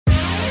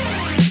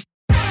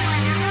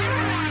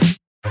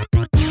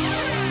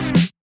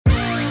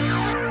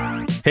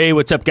Hey,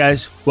 what's up,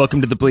 guys? Welcome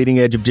to the Bleeding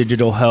Edge of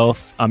Digital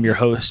Health. I'm your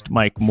host,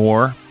 Mike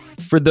Moore.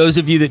 For those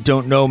of you that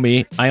don't know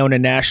me, I own a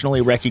nationally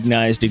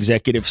recognized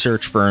executive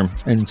search firm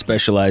and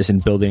specialize in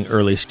building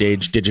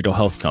early-stage digital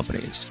health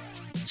companies.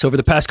 So over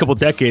the past couple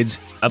decades,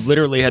 I've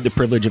literally had the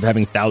privilege of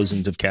having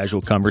thousands of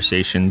casual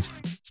conversations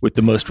with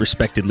the most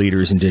respected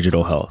leaders in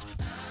digital health.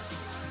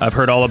 I've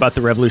heard all about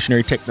the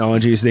revolutionary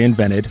technologies they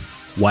invented,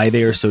 why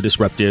they are so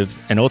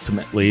disruptive, and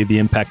ultimately the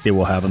impact they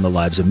will have on the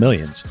lives of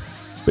millions.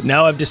 But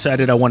now I've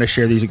decided I want to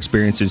share these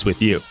experiences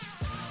with you.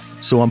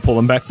 So I'm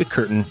pulling back the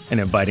curtain and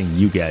inviting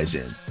you guys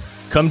in.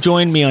 Come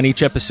join me on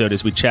each episode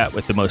as we chat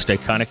with the most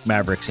iconic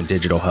mavericks in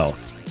digital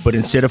health. But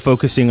instead of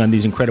focusing on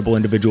these incredible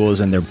individuals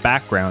and their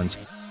backgrounds,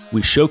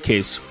 we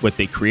showcase what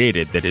they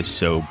created that is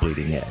so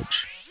bleeding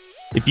edge.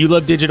 If you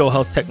love digital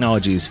health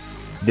technologies,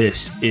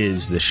 this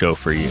is the show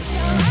for you.